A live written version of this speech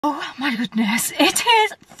Oh my goodness, it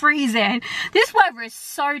is freezing. This weather is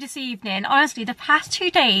so deceiving. Honestly, the past 2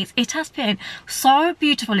 days, it has been so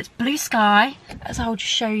beautiful. It's blue sky, as I'll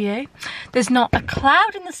just show you. There's not a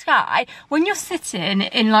cloud in the sky. When you're sitting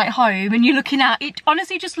in like home and you're looking out, it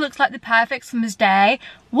honestly just looks like the perfect summer's day.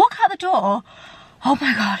 Walk out the door. Oh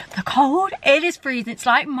my God, the cold. It is freezing. It's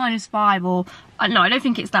like -5 or no, I don't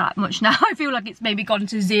think it's that much now. I feel like it's maybe gone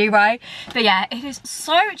to 0. But yeah, it is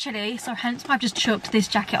so chilly. So hence why I've just chucked this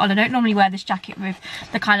jacket on. I don't normally wear this jacket with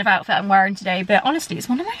the kind of outfit I'm wearing today. But honestly, it's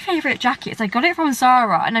one of my favourite jackets. I got it from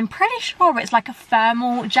Zara and I'm pretty sure it's like a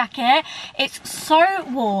thermal jacket. It's so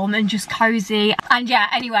warm and just cozy. And yeah,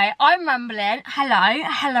 anyway, I'm rambling.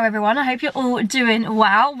 Hello everyone. I hope you're all doing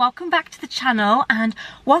well. Welcome back to the channel and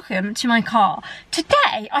welcome to my car.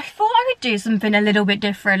 Today, I thought I would do something a little bit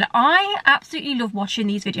different. I absolutely love watching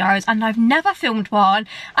these videos and I've never filmed one,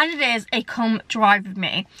 and it is a come drive with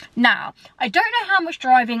me. Now, I don't know how much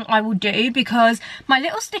driving I will do because my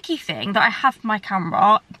little sticky thing that I have for my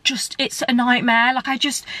camera, it's a nightmare. Like it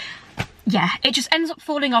just ends up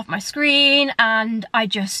falling off my screen and I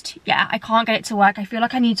can't get it to work. I feel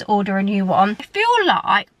like I need to order a new one. I feel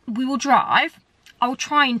like we will drive. I'll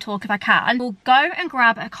try and talk if I can. We'll go and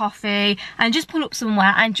grab a coffee and just pull up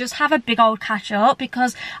somewhere and just have a big old catch up,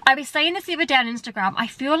 because I was saying this the other day on Instagram, I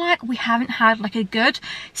feel like we haven't had like a good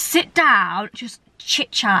sit down, just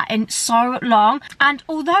chit chat in so long. And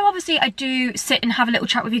although obviously I do sit and have a little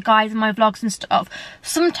chat with you guys in my vlogs and stuff,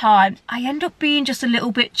 sometimes I end up being just a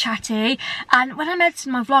little bit chatty, and when I'm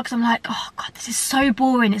editing my vlogs I'm like, oh God, this is so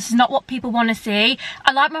boring, this is not what people want to see.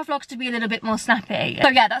 I like my vlogs to be a little bit more snappy. So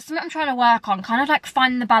yeah, that's something I'm trying to work on, kind of like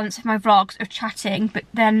finding the balance of my vlogs of chatting but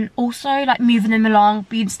then also like moving them along,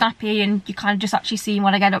 being snappy, and you kind of just actually seeing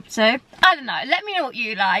what I get up to. I don't know, let me know what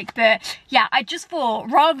you like. But yeah, I just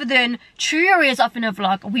thought rather than chew your ears off in a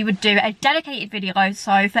vlog, we would do a dedicated video.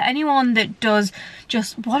 So for anyone that does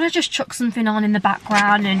just want to just chuck something on in the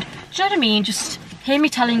background and, do you know what I mean, just hear me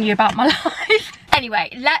telling you about my life. Anyway,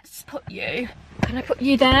 let's put you, can I put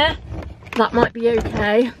you there? That might be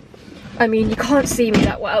okay. I mean, you can't see me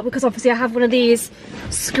that well because obviously I have one of these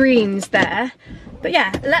screens there. But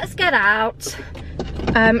yeah, let's get out.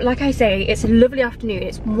 Like I say, it's a lovely afternoon.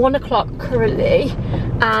 It's 1 o'clock currently,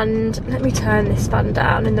 and let me turn this fan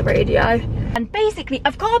down in the radio. And basically,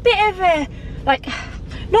 I've got a bit of a, like,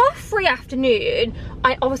 not a free afternoon.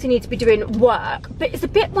 I obviously need to be doing work, but it's a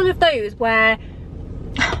bit one of those where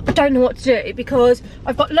I don't know what to do because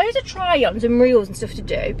I've got loads of try-ons and reels and stuff to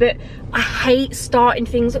do, but I hate starting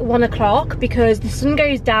things at 1 o'clock because the sun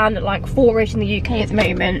goes down at like 4ish in the UK at the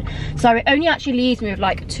moment. So it only actually leaves me with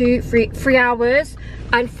like 3 hours,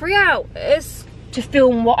 and 3 hours to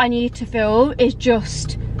film what I need to film is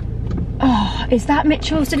just, oh, is that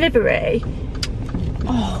Mitchell's delivery?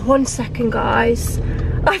 Oh, 1 second guys.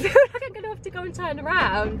 I feel like I'm gonna have to go and turn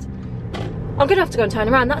around. I'm gonna have to go and turn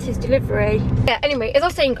around, that's his delivery. Yeah, anyway, as I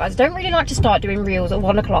was saying guys, I don't really like to start doing reels at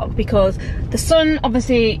 1 o'clock because the sun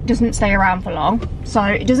obviously doesn't stay around for long, so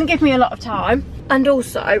it doesn't give me a lot of time. And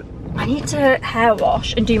also, I need to hair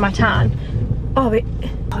wash and do my tan. Oh,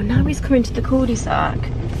 now he's coming to the cul-de-sac.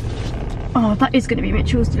 Oh, that is gonna be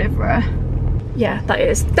Mitchell's delivery. Yeah, that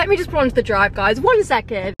is. Let me just put on to the drive guys, 1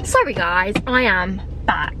 second. Sorry guys, I am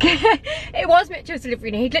back. It was Mitchell's delivery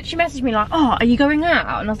and he literally messaged me like, oh, are you going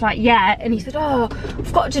out? And I was like, yeah. And he said, oh,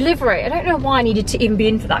 I've got a delivery. I don't know why I needed to even be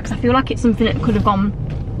in for that because I feel like it's something that could have gone, do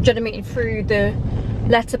you know what I mean, through the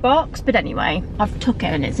letterbox. But anyway, I've took it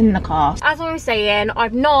and it's in the car. As I was saying,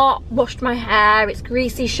 I've not washed my hair, it's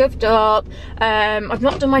greasy, shoved up. I've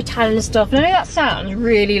not done my tan and stuff. And I know that sounds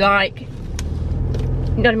really like,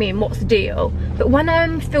 you know what I mean, what's the deal? But when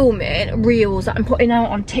I'm filming reels that I'm putting out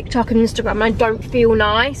on TikTok and Instagram and I don't feel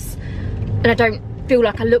nice and I don't feel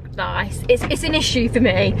like I look nice, it's an issue for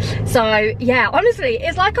me. So yeah, honestly,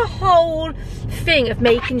 it's like a whole thing of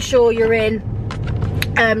making sure you're in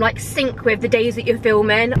like sync with the days that you're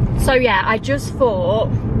filming. So yeah, I just thought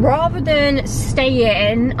rather than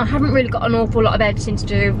stay in, I haven't really got an awful lot of editing to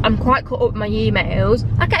do, I'm quite caught up with my emails,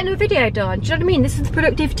 I get another video done. Do you know what I mean? This is the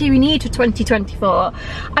productivity we need for 2024.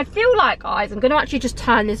 I feel like guys, I'm gonna actually just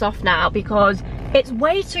turn this off now because it's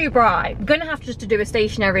way too bright. I'm gonna have to just do a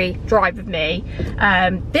stationary drive with me.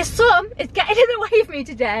 This sun is getting in the way of me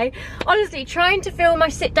today. Honestly, trying to film my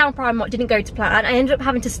sit down primer didn't go to plan. I ended up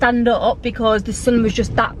having to stand up because the sun was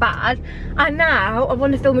just that bad. And now I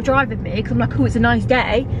want to film a drive with me because I'm like, oh, it's a nice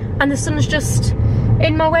day. And the sun's just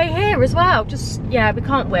in my way here as well. Just, yeah, we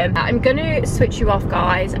can't win. I'm gonna switch you off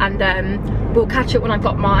guys and we'll catch up when I've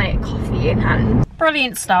got my coffee in hand.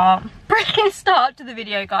 Brilliant start to the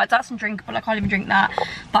video guys. That's undrinkable, I can't even drink that.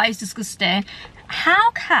 That is disgusting.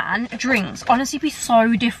 how can drinks honestly be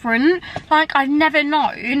so different? Like, I've never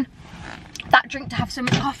known that drink to have so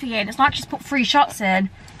much coffee in. It's like she's put 3 shots in.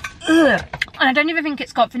 Ugh. And I don't even think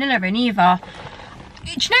it's got vanilla in either.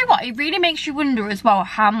 Do you know what? It really makes you wonder as well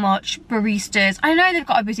how much baristas, I know they've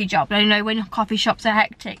got a busy job, and I know when coffee shops are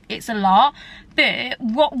hectic, it's a lot. But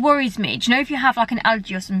what worries me, do you know if you have like an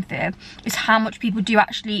allergy or something, is how much people do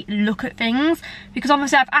actually look at things. Because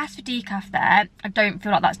obviously I've asked for decaf there. I don't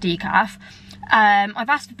feel like that's decaf. I've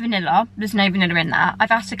asked for vanilla. There's no vanilla in that.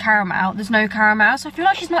 I've asked for caramel. There's no caramel. So I feel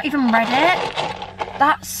like she's not even read it.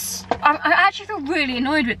 I actually feel really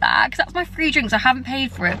annoyed with that, because that's my free drinks. I haven't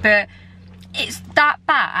paid for it, but it's that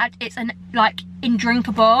bad. It's like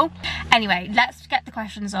undrinkable. Anyway, let's get the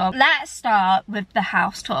questions up. Let's start with the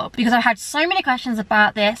house tour, because I've had so many questions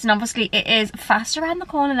about this, and obviously it is fast around the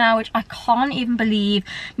corner now, which I can't even believe.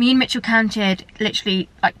 Me and Mitchell counted literally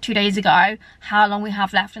like 2 days ago how long we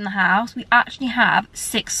have left in the house. We actually have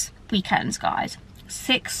 6 weekends, guys.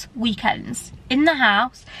 6 weekends in the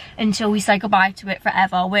house until we say goodbye to it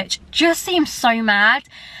forever, which just seems so mad.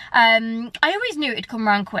 I always knew it'd come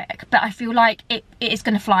around quick, but I feel like it is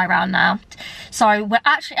going to fly around now. So we're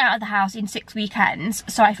actually out of the house in 6 weekends,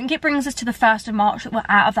 so I think it brings us to the 1st of March that we're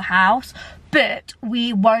out of the house, but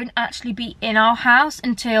we won't actually be in our house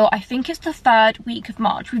until I think it's the 3rd week of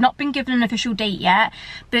March. We've not been given an official date yet,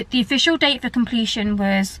 but the official date for completion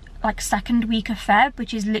was like 2nd week of Feb,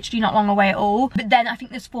 which is literally not long away at all. But then I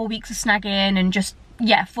think there's 4 weeks of snagging and just,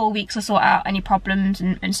 yeah, 4 weeks to sort out any problems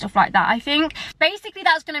and stuff like that. I think basically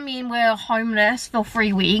that's going to mean we're homeless for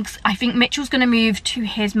 3 weeks. I think Mitchell's going to move to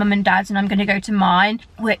his mum and dad's and I'm going to go to mine,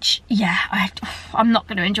 which, yeah, I'm not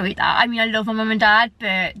going to enjoy that. I mean, I love my mum and dad,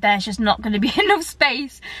 but there's just not going to be enough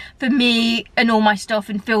space for me and all my stuff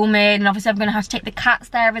and filming, and obviously I'm going to have to take the cats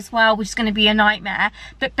there as well, which is going to be a nightmare.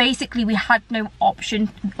 But basically we had no option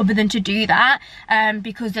other than to do that,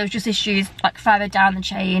 because there was just issues like further down the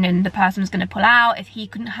chain, and the person was going to pull out if he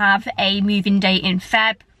couldn't have a moving date in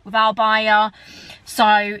Feb with our buyer.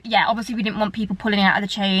 So yeah, obviously we didn't want people pulling out of the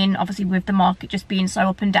chain, obviously with the market just being so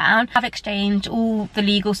up and down. I've exchanged, all the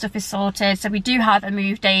legal stuff is sorted, so we do have a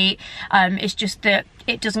move date. It's just that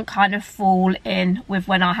it doesn't kind of fall in with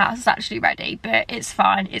when our house is actually ready, but it's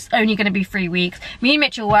fine. It's only going to be 3 weeks. Me and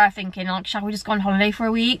Mitchell were thinking, like, shall we just go on holiday for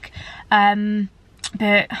a week?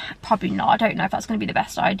 But probably not. I don't know if that's going to be the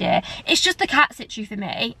best idea. It's just the cat situ for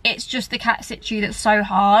me. It's just the cat situ that's so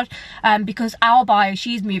hard, because our buyer,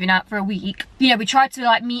 she's moving out for a week. You know, we tried to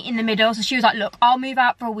like meet in the middle, so she was like, look, I'll move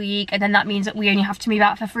out for a week, and then that means that we only have to move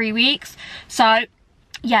out for 3 weeks. So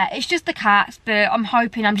yeah, it's just the cats, but I'm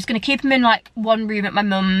hoping I'm just going to keep them in like one room at my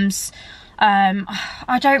mum's.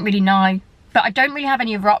 I don't really know, but I don't really have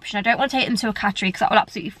any other option. I don't want to take them to a cattery because that will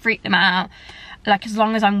absolutely freak them out. Like, as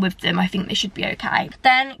long as I'm with them, I think they should be okay.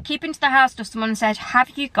 Then, keeping to the house stuff, someone said, have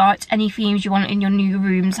you got any themes you want in your new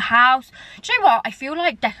room's house? Do you know what? I feel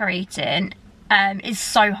like decorating is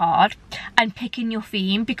so hard, and picking your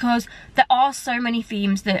theme, because there are so many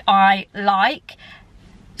themes that I like.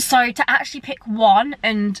 So to actually pick one,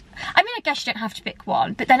 and I mean, I guess you don't have to pick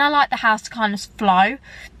one, but then I like the house to kind of flow.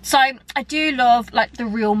 So I do love like the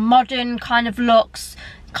real modern kind of looks,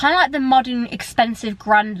 kind of like the modern, expensive,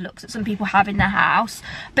 grand looks that some people have in their house.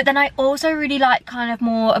 But then I also really like kind of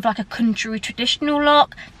more of like a country traditional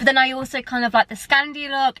look. But then I also kind of like the Scandi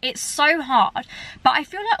look. It's so hard. But I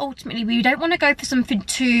feel like ultimately we don't want to go for something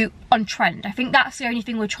too on trend. I think that's the only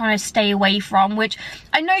thing we're trying to stay away from, which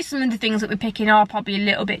I know some of the things that we're picking are probably a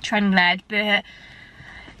little bit trend led, but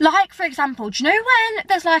like, for example, do you know when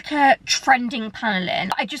there's like a trending paneling?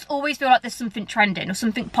 I just always feel like there's something trending or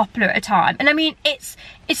something popular at a time. And I mean, it's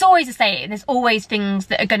always the same. There's always things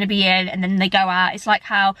that are going to be in and then they go out. It's like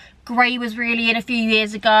how grey was really in a few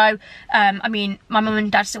years ago. I mean, my mum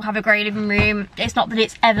and dad still have a grey living room. It's not that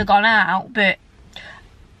it's ever gone out, but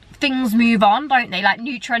things move on, don't they? Like,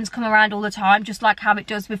 new trends come around all the time, just like how it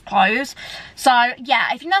does with clothes. So yeah,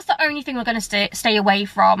 I think that's the only thing we're going to stay away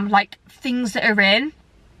from, like things that are in.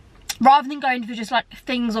 Rather than going for just like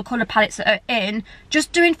things or colour palettes that are in,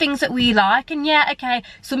 just doing things that we like. And yeah, okay,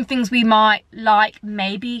 some things we might like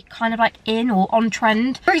maybe kind of like in or on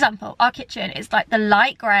trend. For example, our kitchen is like the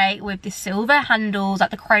light grey with the silver handles, like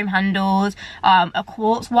the chrome handles, a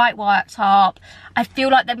quartz white worktop. I feel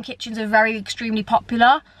like them kitchens are very extremely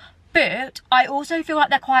popular, but I also feel like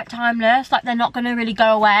they're quite timeless. Like, they're not going to really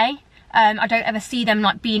go away. I don't ever see them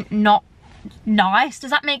like being not nice. Does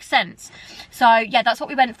that make sense? So yeah, that's what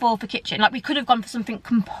we went for kitchen. Like, we could have gone for something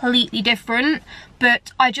completely different,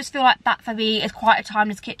 but I just feel like that for me is quite a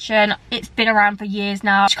timeless kitchen. It's been around for years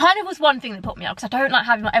now, which kind of was one thing that put me off, because I don't like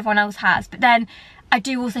having what everyone else has. But then I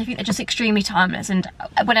do also think they're just extremely timeless, and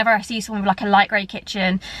whenever I see someone with like a light grey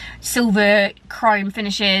kitchen, silver chrome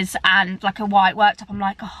finishes and like a white worktop, I'm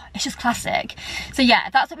like, oh, it's just classic. So yeah,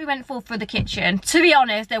 that's what we went for the kitchen. To be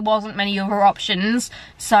honest, there wasn't many other options,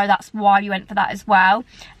 so that's why we went for that as well.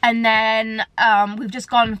 And then we've just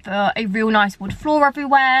gone for a real nice wood floor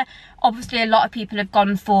everywhere. Obviously a lot of people have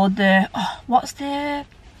gone for the, what's the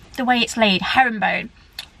way it's laid, herringbone.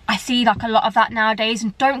 I see like a lot of that nowadays,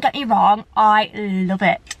 and don't get me wrong, I love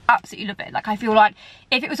it, absolutely love it. Like, I feel like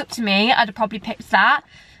if it was up to me, I'd have probably picked that,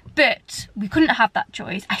 but we couldn't have that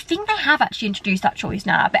choice. I think they have actually introduced that choice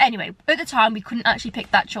now, but anyway, at the time we couldn't actually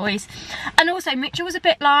pick that choice. And also Mitchell was a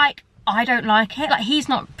bit like, I don't like it, like he's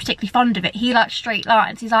not particularly fond of it. He likes straight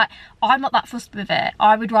lines. He's like, I'm not that fussed with it,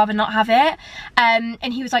 I would rather not have it. And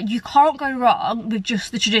he was like, you can't go wrong with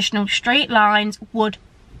just the traditional straight lines wood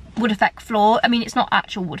effect floor. I mean, it's not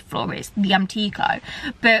actual wood floor, it's the Antico,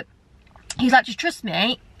 but he's like, just trust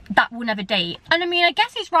me, that will never date. And I mean, I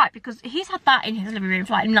guess he's right, because he's had that in his living room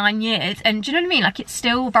for like 9 years, and do you know what I mean, like it's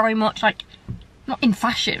still very much like not in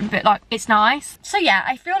fashion, but like it's nice. So yeah,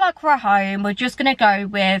 I feel like we're at home, we're just gonna go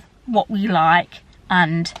with what we like,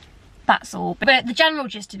 and that's all. But the general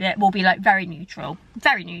gist of it will be like very neutral,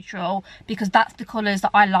 because that's the colours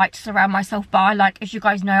that I like to surround myself by. Like, as you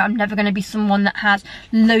guys know, I'm never going to be someone that has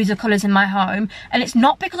loads of colours in my home, and it's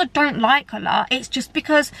not because I don't like colour, it's just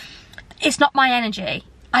because it's not my energy.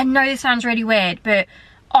 I know this sounds really weird, but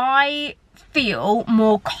I feel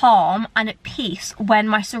more calm and at peace when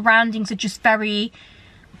my surroundings are just very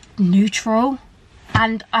neutral.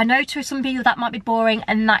 And I know to some people that might be boring,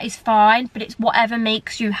 and that is fine, but it's whatever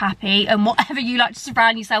makes you happy and whatever you like to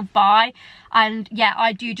surround yourself by. And yeah,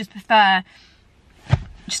 I do just prefer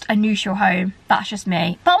just a neutral home. That's just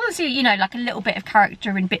me. But obviously, you know, like a little bit of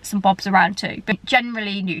character and bits and bobs around too, but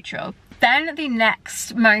generally neutral. Then the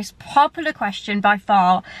next most popular question by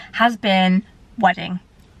far has been wedding.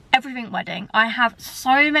 Everything wedding. I have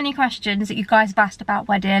so many questions that you guys have asked about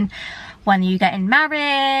wedding. When are you getting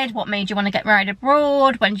married? What made you want to get married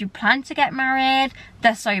abroad? When do you plan to get married?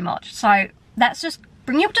 There's so much. So let's just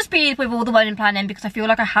bring you up to speed with all the wedding planning, because I feel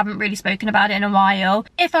like I haven't really spoken about it in a while.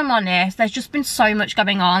 If I'm honest, there's just been so much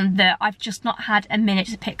going on that I've just not had a minute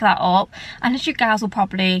to pick that up. And as you guys will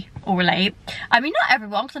probably all relate, I mean, not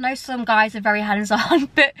everyone, because I know some guys are very hands-on,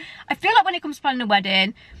 but I feel like when it comes to planning a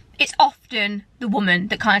wedding, it's often the woman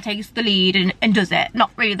that kind of takes the lead and does it,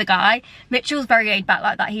 not really the guy. Mitchell's very laid back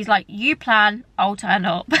like that. He's like, you plan, I'll turn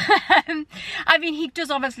up. I mean, he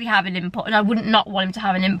does obviously have an input, and I wouldn't not want him to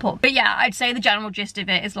have an input. But yeah, I'd say the general gist of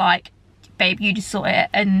it is like, babe, you just sort it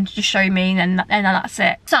and just show me, and then that's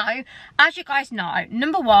it. So, as you guys know,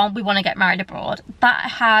 number one, we want to get married abroad. That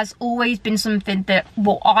has always been something that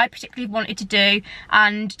what I particularly wanted to do.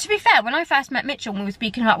 And to be fair, when I first met Mitchell, when we were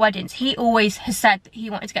speaking about weddings, he always has said that he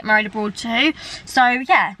wanted to get married abroad too. So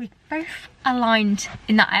yeah, we both aligned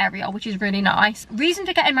in that area, which is really nice. Reason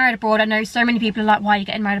for getting married abroad, I know so many people are like, why are you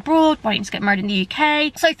getting married abroad? Why don't you just get married in the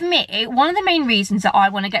UK? So for me, one of the main reasons that I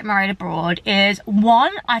want to get married abroad is,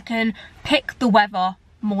 one, I can pick the weather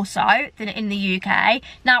more so than in the UK.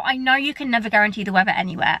 Now, I know you can never guarantee the weather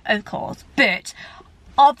anywhere, of course, but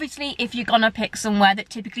obviously if you're gonna pick somewhere that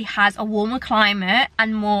typically has a warmer climate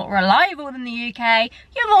and more reliable than the UK,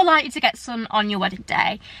 you're more likely to get sun on your wedding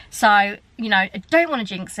day. So, you know, I don't want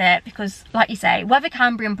to jinx it, because like you say, weather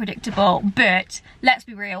can be unpredictable, but let's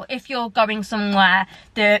be real, if you're going somewhere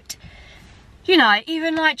that, you know,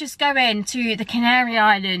 even like just going to the Canary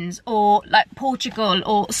Islands or like Portugal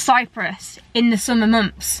or Cyprus in the summer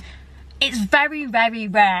months, it's very, very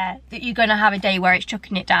rare that you're going to have a day where it's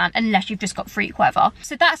chucking it down, unless you've just got freak weather.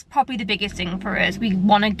 So that's probably the biggest thing for us. We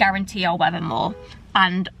want to guarantee our weather more.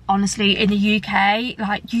 And honestly, in the UK,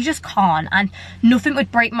 like, you just can't. And nothing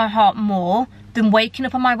would break my heart more than waking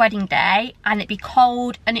up on my wedding day and it be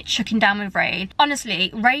cold and it's chucking down with rain.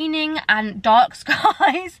 Honestly, raining and dark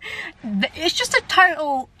skies, it's just a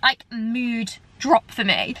total, like, mood drop for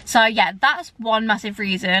me. So yeah, that's one massive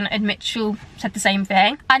reason, and Mitchell said the same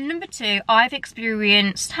thing. And number two, I've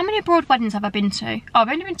experienced, how many abroad weddings have I been to? Oh, I've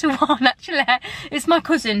only been to one actually. It's my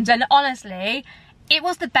cousin's, and honestly, it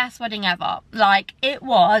was the best wedding ever. Like, it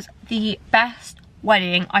was the best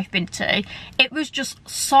wedding I've been to. It was just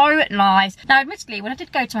so nice. Now admittedly, when I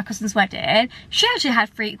did go to my cousin's wedding, she actually had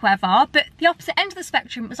freak weather, but the opposite end of the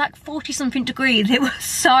spectrum, it was like 40 something degrees. It was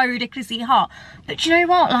so ridiculously hot. But you know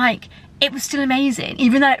what, like, it was still amazing.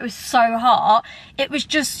 Even though it was so hot, it was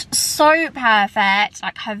just so perfect.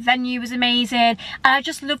 Like, her venue was amazing, and I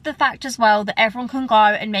just love the fact as well that everyone can go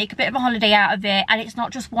and make a bit of a holiday out of it, and it's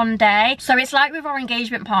not just one day. So it's like with our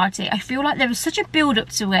engagement party, I feel like there was such a build up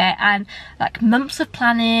to it, and like months of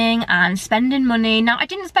planning and spending money. Now, I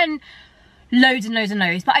didn't spend loads and loads and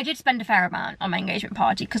loads, but I did spend a fair amount on my engagement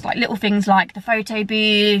party, because like little things like the photo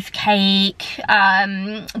booth, cake,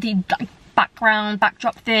 the like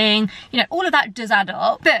backdrop thing, you know, all of that does add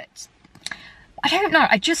up. But I don't know,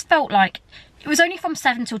 I just felt like it was only from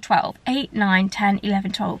 7 till 12, 8, 9, 10,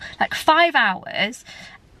 11, 12, like 5 hours,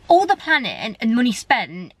 all the planning and money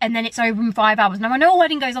spent, and then it's over in 5 hours. Now, I know a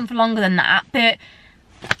wedding goes on for longer than that, but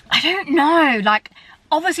I don't know, like,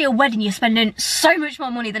 obviously a wedding, you're spending so much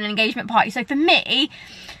more money than an engagement party. So for me,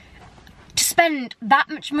 to spend that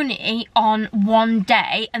much money on one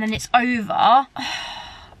day and then it's over,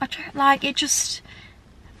 I don't like it. Just,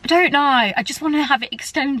 I don't know, I just want to have it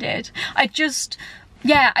extended. I just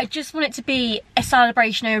want it to be a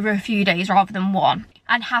celebration over a few days rather than one,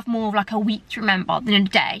 and have more of like a week to remember than a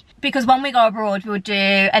day. Because when we go abroad, we'll do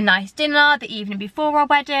a nice dinner the evening before our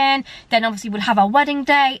wedding, then obviously we'll have our wedding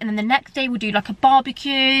day, and then the next day we'll do like a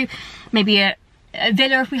barbecue, maybe a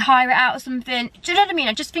villa if we hire it out or something. Do you know what I mean?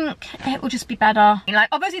 I just think it will just be better. Like,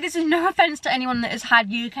 obviously this is no offence to anyone that has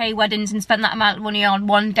had UK weddings and spent that amount of money on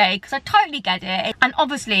one day, because I totally get it, and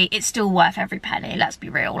obviously it's still worth every penny, let's be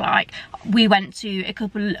real. Like, we went to a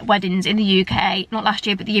couple weddings in the UK, not last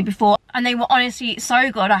year but the year before, and they were honestly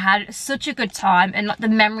so good. I had such a good time, and like the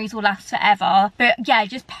memories will last forever. But yeah,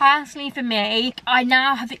 just personally for me, I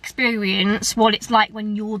now have experienced what it's like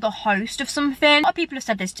when you're the host of something. A lot of people have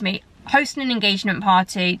said this to me, hosting an engagement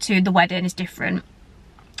party to the wedding is different,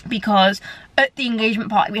 because at the engagement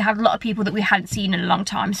party we had a lot of people that we hadn't seen in a long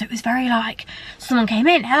time, so it was very like, someone came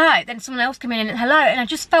in, hello, then someone else came in and hello, and I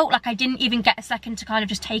just felt like I didn't even get a second to kind of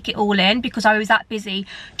just take it all in, because I was that busy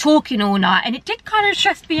talking all night, and it did kind of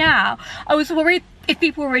stress me out. I was worried if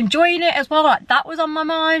people were enjoying it as well, like that was on my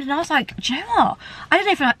mind, and I was like, do you know what, I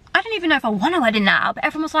don't even know if I want a wedding now. But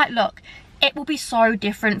everyone was like, look, it will be so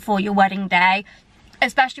different for your wedding day,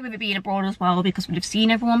 especially with it being abroad as well, because we'd have seen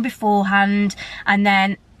everyone beforehand, and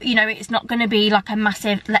then, you know, it's not going to be like a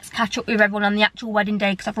massive let's catch up with everyone on the actual wedding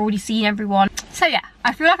day, because I've already seen everyone. So yeah,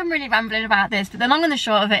 I feel like I'm really rambling about this, but the long and the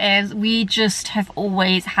short of it is, we just have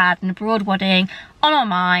always had an abroad wedding on our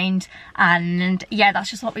mind, and yeah, that's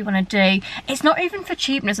just what we want to do. It's not even for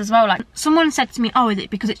cheapness as well. Like, someone said to me, oh, is it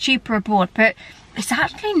because it's cheaper abroad? But it's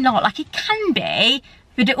actually not. Like, it can be,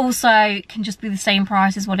 but it also can just be the same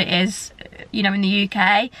price as what it is, you know, in the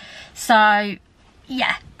UK. So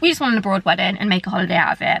yeah, we just want an abroad wedding and make a holiday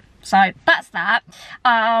out of it. So that's that.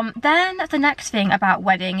 Then the next thing about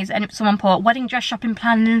wedding is, and someone put wedding dress shopping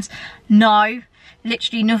plans. No,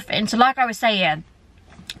 literally nothing. So like I was saying,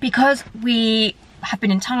 because we have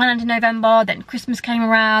been in Thailand in November, then Christmas came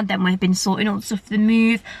around, then we've been sorting all the stuff for the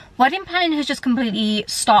move, wedding planning has just completely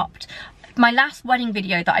stopped. My last wedding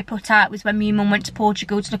video that I put out was when me and mum went to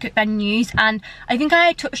Portugal to look at venues, and I think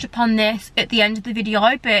I touched upon this at the end of the video,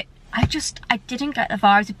 but I didn't get the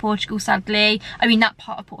vibes of Portugal, sadly. I mean, that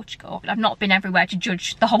part of Portugal. I've not been everywhere to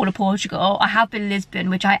judge the whole of Portugal. I have been Lisbon,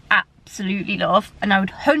 which I absolutely love, and I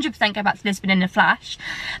would 100% go back to Lisbon in a flash.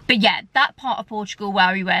 But yeah, that part of Portugal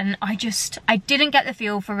where we went, I didn't get the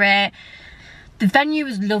feel for it. The venue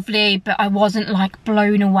was lovely, but I wasn't like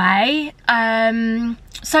blown away.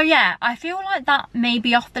 So yeah, I feel like that may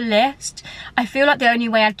be off the list. I feel like the only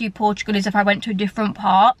way I'd do Portugal is if I went to a different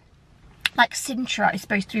part. Like Sintra is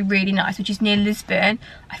supposed to be really nice, which is near Lisbon.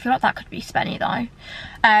 I feel like that could be spenny though.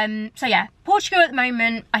 So yeah, Portugal at the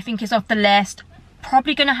moment I think is off the list.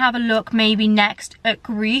 Probably gonna have a look maybe next at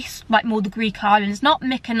Greece, like more the Greek islands, not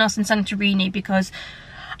Mykonos and Santorini, because,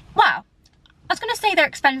 wow, I was going to say they're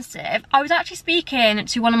expensive. I was actually speaking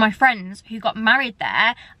to one of my friends who got married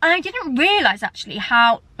there, and I didn't realise actually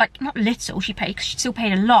how, like, not little she paid, because she still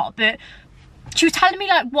paid a lot, but she was telling me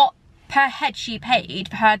like what per head she paid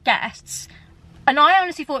for her guests, and I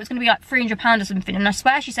honestly thought it was going to be like £300 or something, and I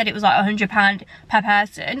swear she said it was like £100 per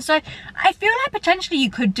person. So I feel like potentially you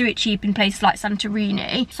could do it cheap in places like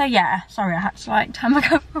Santorini. So yeah, sorry, I had to like turn my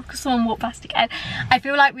camera off because someone walked past again. I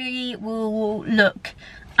feel like we will look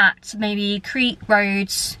at maybe Crete,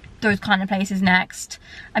 Rhodes, those kind of places next.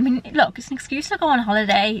 I mean, look, it's an excuse to go on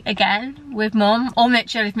holiday again with mum or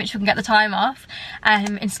Mitchell if Mitchell can get the time off,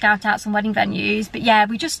 and scout out some wedding venues. But yeah,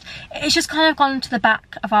 it's just kind of gone to the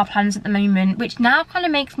back of our plans at the moment, which now kind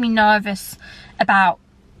of makes me nervous about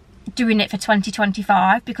doing it for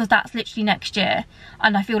 2025, because that's literally next year,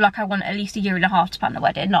 and I feel like I want at least 1.5 years to plan the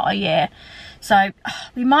wedding, not a year. So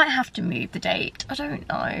we might have to move the date. I don't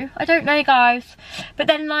know guys. But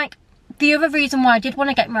then, like, the other reason why I did want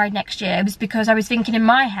to get married next year was because I was thinking in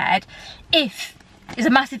my head, if, there's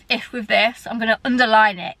a massive if with this, I'm going to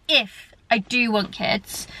underline it, if I do want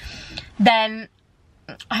kids, then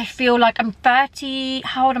I feel like I'm 30,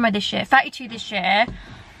 how old am I this year? 32 this year.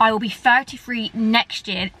 I will be 33 next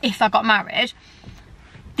year if I got married.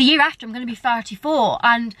 The year after I'm going to be 34,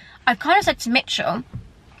 and I've kind of said to Mitchell,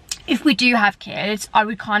 if we do have kids, I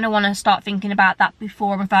would kind of want to start thinking about that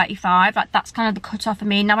before I'm 35. Like, that's kind of the cutoff for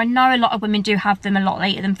me. Now, I know a lot of women do have them a lot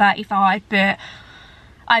later than 35, but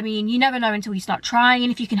I mean, you never know until you start trying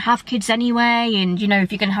if you can have kids anyway, and you know,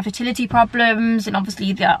 if you're going to have fertility problems, and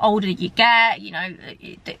obviously the older you get, you know,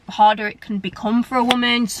 the harder it can become for a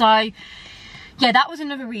woman. So yeah, that was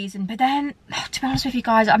another reason. But then, to be honest with you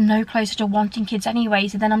guys, I'm no closer to wanting kids anyway,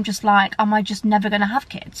 so then I'm just like, am I just never going to have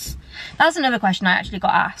kids? That's another question I actually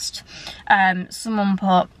got asked. Someone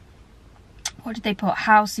put, what did they put?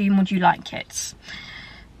 How soon would you like kids?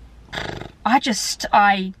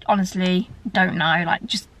 I honestly don't know. Like,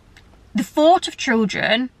 just the thought of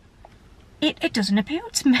children, it doesn't appeal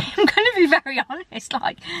to me. I'm going to be very honest.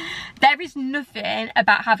 Like, there is nothing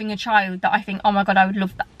about having a child that I think, oh my god, I would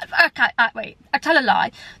love that. Okay, wait, I tell a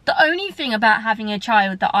lie. The only thing about having a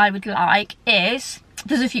child that I would like is,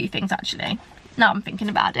 there's a few things actually, now I'm thinking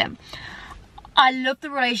about it. I love the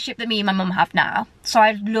relationship that me and my mum have now, so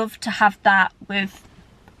I'd love to have that with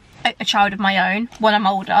a child of my own when I'm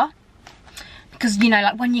older. Because, you know,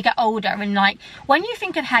 like, when you get older and, like, when you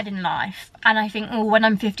think ahead in life, and I think, oh, when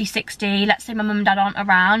I'm 50, 60, let's say my mum and dad aren't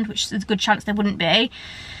around, which there's a good chance they wouldn't be,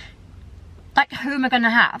 like, who am I going to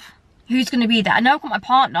have? Who's going to be there? I know I've got my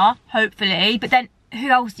partner, hopefully, but then who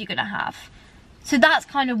else are you going to have? So that's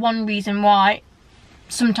kind of one reason why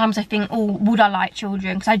sometimes I think, oh, would I like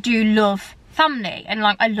children? Because I do love family, and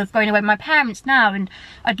like, I love going away with my parents now, and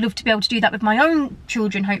I'd love to be able to do that with my own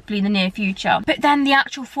children, hopefully in the near future. But then the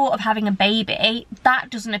actual thought of having a baby, that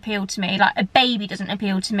doesn't appeal to me. Like, a baby doesn't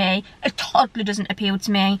appeal to me, a toddler doesn't appeal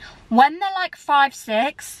to me. When they're like 5,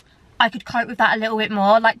 6, I could cope with that a little bit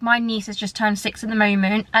more. Like, my niece has just turned 6 at the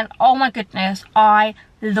moment, and oh my goodness, I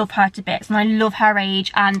love her to bits, and I love her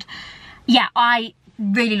age, and yeah, I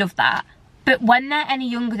really love that. But when they're any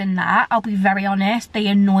younger than that, I'll be very honest, they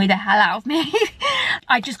annoy the hell out of me.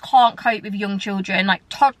 I just can't cope with young children. Like,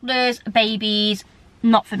 toddlers, babies,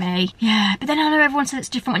 not for me. Yeah, but then I know everyone says it's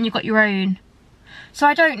different when you've got your own. So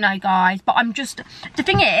I don't know, guys, but I'm just, the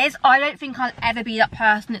thing is, I don't think I'll ever be that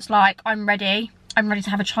person that's like, I'm ready to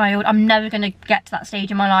have a child. I'm never going to get to that stage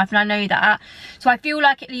in my life, and I know that. So I feel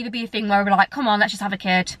like it'll either be a thing where we're like, come on, let's just have a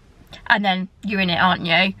kid, and then you're in it, aren't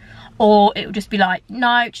you? Or it'll just be like,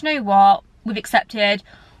 no, do you know what? We've accepted,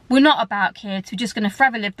 we're not about kids, we're just going to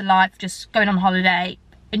forever live the life, just going on holiday,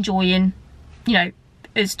 enjoying, you know,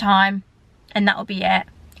 us time, and that'll be it.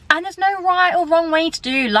 And there's no right or wrong way to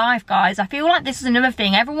do life, guys. I feel like this is another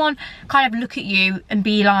thing. Everyone kind of look at you and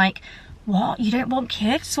be like, what, you don't want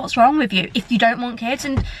kids? What's wrong with you if you don't want kids?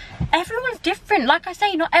 And everyone's different. Like I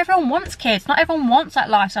say, not everyone wants kids, not everyone wants that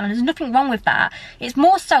lifestyle, and there's nothing wrong with that. It's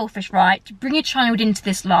more selfish, right, to bring a child into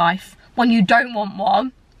this life when you don't want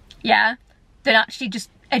one, yeah, than actually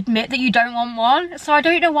just admit that you don't want one. So I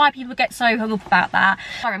don't know why people get so hung up about that.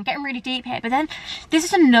 Sorry, I'm getting really deep here, but then this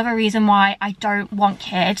is another reason why I don't want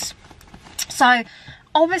kids. So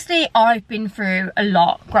obviously I've been through a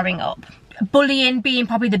lot growing up. Bullying being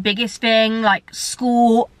probably the biggest thing, like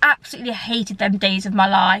school, absolutely hated them days of my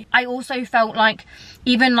life. I also felt like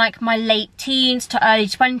even like my late teens to early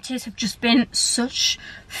 20s have just been such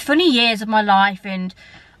funny years of my life, and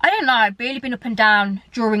I don't know, I've really been up and down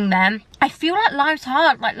during them. I feel like life's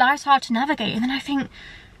hard to navigate, and then I think,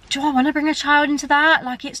 do I want to bring a child into that?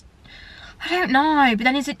 Like, it's, I don't know, but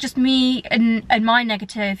then is it just me and my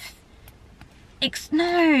negative?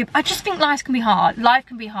 No, I just think life can be hard. Life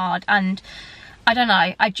can be hard, and I don't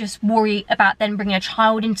know, I just worry about then bringing a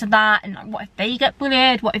child into that, and like, what if they get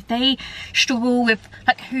bullied? What if they struggle with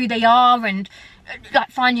like who they are, and like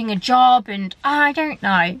finding a job, and I don't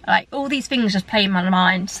know, like all these things just play in my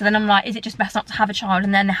mind. So then I'm like, is it just best not to have a child,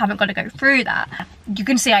 and then they haven't got to go through that? You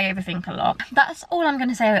can see I overthink a lot. That's all I'm going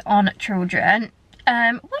to say on children.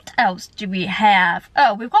 What else do we have?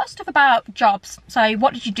 Oh, we've got stuff about jobs. So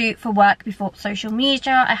what did you do for work before social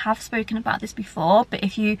media? I have spoken about this before, but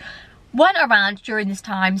if you weren't around during this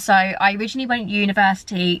time, so I originally went to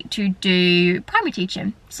university to do primary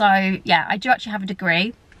teaching. So yeah, I do actually have a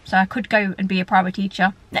degree, so I could go and be a primary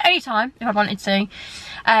teacher at any time if I wanted to.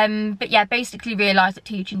 But yeah, basically realised that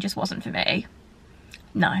teaching just wasn't for me.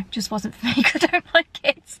 no, just wasn't for me because I don't like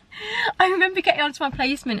kids. I remember getting onto my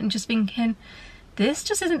placement and just thinking, this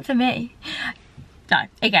just isn't for me. No,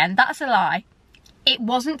 again, that's a lie. It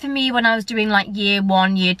wasn't for me when I was doing like year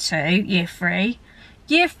 1, year 2, year 3.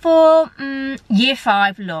 Year 4, year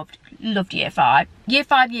 5, loved year 5. Year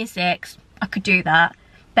 5, year 6, I could do that.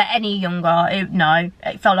 But any younger, no,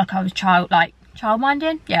 it felt like I was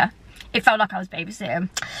childminding, yeah. It felt like I was babysitting.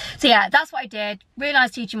 So yeah, that's what I did.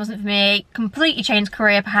 Realised teaching wasn't for me. Completely changed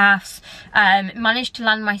career paths. Managed to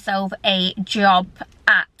land myself a job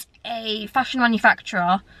at a fashion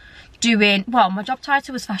manufacturer doing, well, my job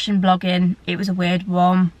title was fashion blogging. It was a weird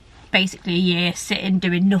one. Basically a year sitting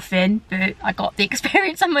doing nothing, but I got the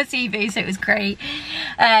experience on my CV, so it was great.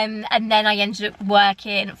 And then I ended up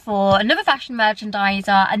working for another fashion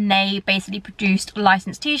merchandiser, and they basically produced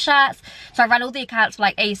licensed t-shirts. So I ran all the accounts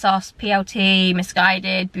like ASOS, PLT,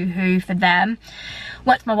 Misguided, Boohoo for them.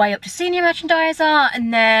 Worked my way up to senior merchandiser,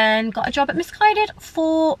 and then got a job at Misguided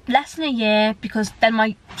for less than a year, because then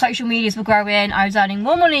my social medias were growing. I was earning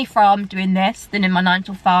more money from doing this than in my 9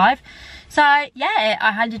 to 5. So yeah,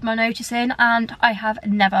 I handed my notice in and I have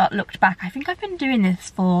never looked back. I think I've been doing this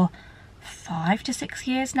for 5 to 6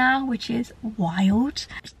 years now, which is wild.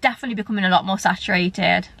 It's definitely becoming a lot more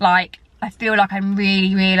saturated. Like, I feel like I'm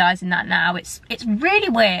really realising that now. It's really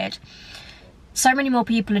weird. So many more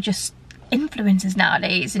people are just influencers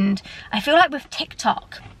nowadays, and I feel like with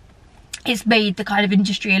TikTok, it's made the kind of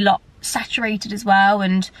industry a lot saturated as well,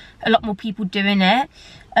 and a lot more people doing it.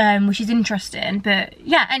 Which is interesting. But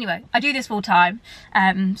yeah, anyway, I do this full time,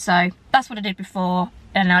 so that's what I did before,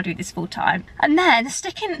 and now I do this full time. And then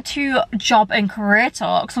sticking to job and career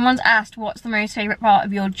talk, someone's asked what's the most favourite part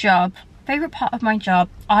of your job. Favourite part of my job,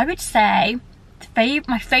 I would say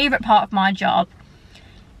my favourite part of my job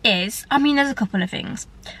is, I mean, there's a couple of things.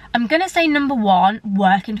 I'm gonna say number 1,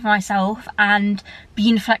 working for myself and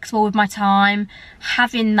being flexible with my time,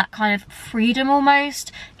 having that kind of freedom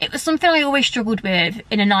almost. It was something I always struggled with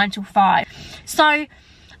in a 9 to 5. So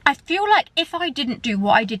I feel like if I didn't do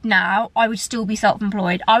what I did now, I would still be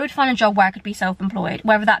self-employed. I would find a job where I could be self-employed,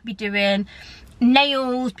 whether that be doing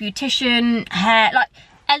nails, beautician, hair, like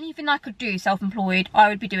anything I could do self-employed, I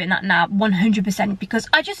would be doing that now 100%, because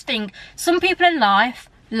I just think some people in life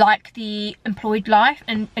like the employed life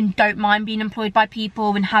and don't mind being employed by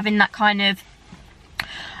people and having that kind of,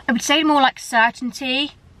 I would say, more like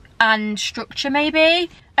certainty and structure maybe.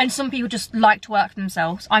 And some people just like to work for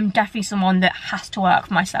themselves. I'm definitely someone that has to work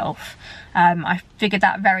for myself. I figured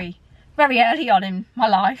that very early on in my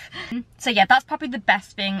life. So yeah, that's probably the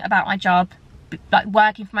best thing about my job, like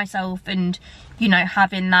working for myself and, you know,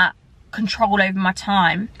 having that control over my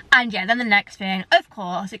time. And yeah, then the next thing, of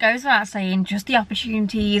course, it goes without saying, just the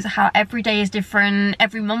opportunities, how every day is different,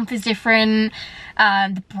 every month is different,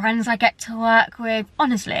 the brands I get to work with.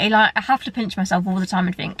 Honestly, like, I have to pinch myself all the time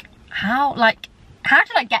and think, how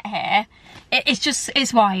did I get here?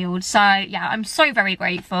 It's wild. So yeah, I'm so very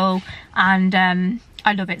grateful, and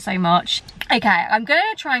I love it so much. Okay, I'm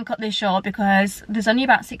gonna try and cut this short because there's only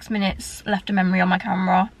about 6 minutes left of memory on my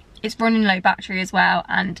camera. It's running low battery as well,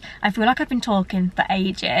 and I feel like I've been talking for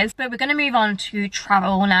ages. But we're going to move on to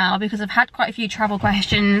travel now, because I've had quite a few travel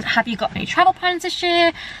questions. Have you got any travel plans this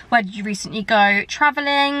year? Where did you recently go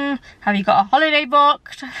travelling? Have you got a holiday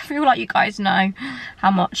booked? I feel like you guys know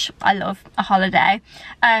how much I love a holiday.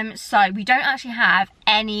 So we don't actually have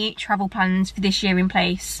any travel plans for this year in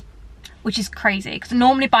place, which is crazy, because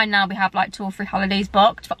normally by now we have like 2 or 3 holidays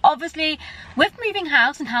booked. But obviously with moving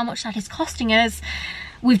house and how much that is costing us,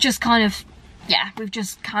 we've just kind of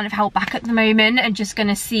held back at the moment and just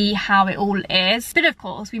gonna see how it all is. But of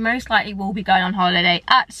course, we most likely will be going on holiday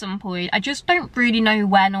at some point. I just don't really know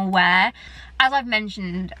when or where. As I've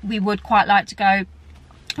mentioned, we would quite like to go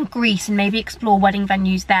Greece and maybe explore wedding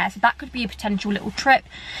venues there, so that could be a potential little trip,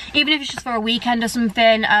 even if it's just for a weekend or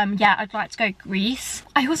something. Yeah, I'd like to go Greece.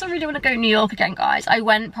 I also really want to go New York again, guys. I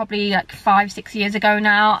went probably like 5-6 years ago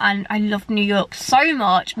now, and I loved New York so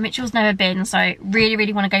much. Mitchell's never been, so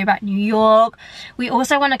really want to go back New York. We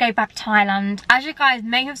also want to go back Thailand. As you guys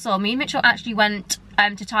may have saw, me and Mitchell actually went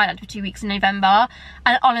to Thailand for 2 weeks in November,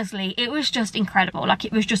 and honestly, it was just incredible. Like,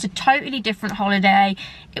 it was just a totally different holiday.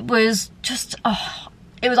 It was just,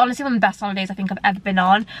 it was honestly one of the best holidays I think I've ever been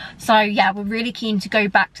on. So yeah, we're really keen to go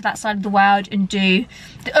back to that side of the world and do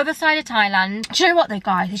the other side of Thailand. Do you know what though,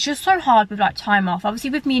 guys? It's just so hard with like time off.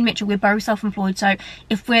 Obviously with me and Mitchell, we're both self-employed, so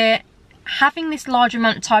if we're having this large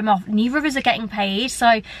amount of time off, neither of us are getting paid,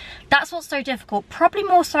 so that's what's so difficult. Probably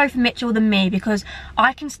more so for Mitchell than me, because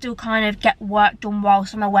I can still kind of get work done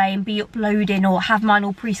whilst I'm away and be uploading or have mine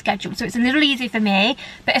all pre-scheduled, so it's a little easier for me.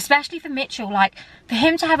 But especially for Mitchell, like for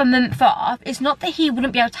him to have a month off, it's not that he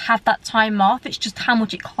wouldn't be able to have that time off, it's just how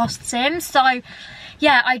much it costs him. So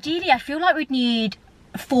yeah, ideally I feel like we'd need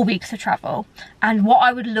 4 weeks of travel, and what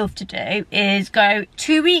I would love to do is go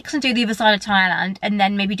 2 weeks and do the other side of Thailand, and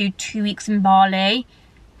then maybe do 2 weeks in Bali.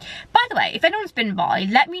 By the way, if anyone's been to Bali,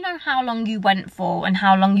 let me know how long you went for and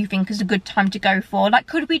how long you think is a good time to go for. Like,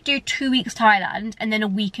 could we do 2 weeks Thailand and then a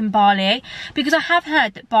week in Bali? Because I have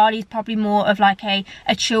heard that Bali is probably more of like a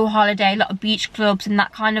chill holiday, a lot of beach clubs and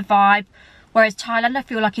that kind of vibe. Whereas Thailand, I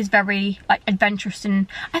feel like, is very like adventurous, and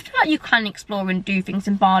I feel like you can explore and do things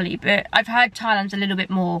in Bali, but I've heard Thailand's a little bit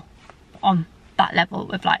more on that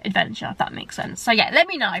level of like adventure, if that makes sense. So yeah, let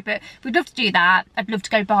me know, but we'd love to do that. I'd love to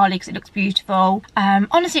go to Bali because it looks beautiful.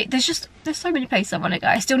 Honestly, there's so many places I want to go.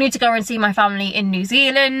 I still need to go and see my family in New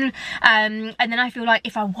Zealand, and then I feel like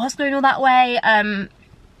if I was going all that way,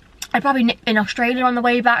 I'd probably nip in Australia on the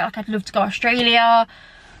way back. Like, I'd love to go Australia.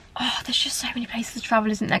 Oh, there's just so many places to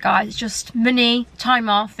travel, isn't there, guys? It's just money, time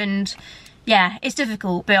off, and yeah, it's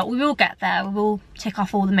difficult, but we will get there. We will tick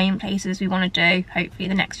off all the main places we want to do, hopefully,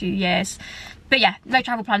 the next few years. But yeah, no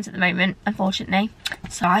travel plans at the moment, unfortunately.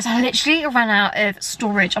 So guys, I literally ran out of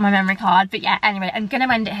storage on my memory card. But yeah, anyway, I'm going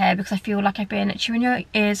to end it here because I feel like I've been chewing your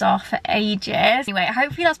ears off for ages. Anyway,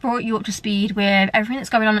 hopefully that's brought you up to speed with everything that's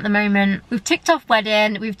going on at the moment. We've ticked off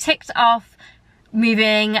wedding, we've ticked off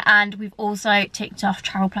moving, and we've also ticked off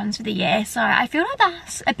travel plans for the year. So I feel like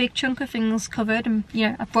that's a big chunk of things covered, and you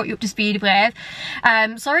know, I've brought you up to speed with.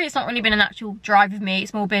 Sorry it's not really been an actual drive with me,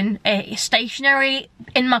 it's more been a stationary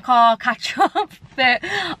in my car catch up, but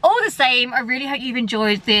all the same, I really hope you've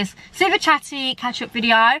enjoyed this super chatty catch up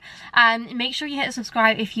video. Make sure you hit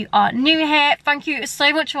subscribe if you are new here. Thank you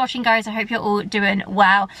so much for watching, guys. I hope you're all doing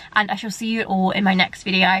well, and I shall see you all in my next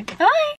video. Bye.